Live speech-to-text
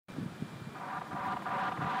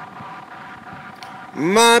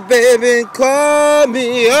My baby called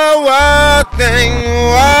me a wild thing,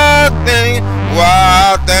 wild thing,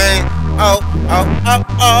 wild thing. Oh, oh, oh,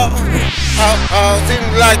 oh, oh, oh.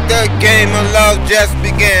 Seems like the game of love just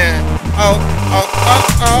began. Oh, oh, oh,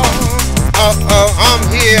 oh, oh, oh. I'm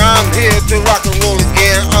here to rock and roll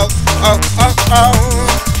again. Oh, oh, oh, oh,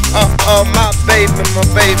 oh, oh. My baby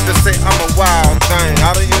say I'm a wild thing.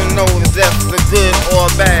 I don't even know if that's a good or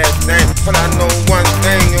a bad thing, but I know one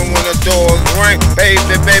thing, and when the doors ring,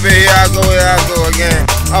 baby, here I go again.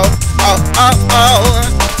 Oh, oh, oh, oh,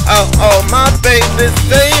 oh, oh. My baby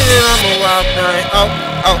say that I'm a wild thing. Oh,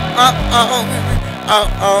 oh, oh, oh. Oh,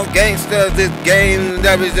 oh, gangsters, this game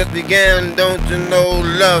that we just began. Don't you know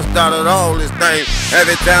love started all this thing?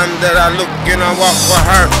 Every time that I look and I walk for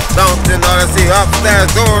her, don't you know I see upstairs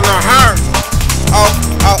going to her? Oh,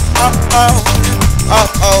 oh, oh, oh, oh,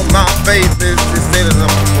 oh, my baby, she said that I'm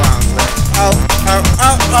a wild thing. Oh, oh,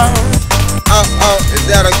 oh, oh, oh, oh, is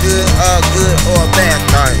that a good or a bad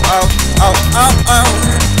thing? Oh, oh, oh,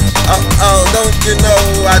 oh. Oh, oh, don't you know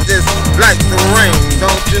I just like the rain?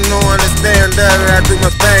 Don't you know, understand that I do my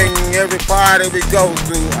thing? Every party we go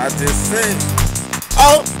to, I just sing.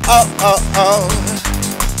 Oh, oh, oh, oh,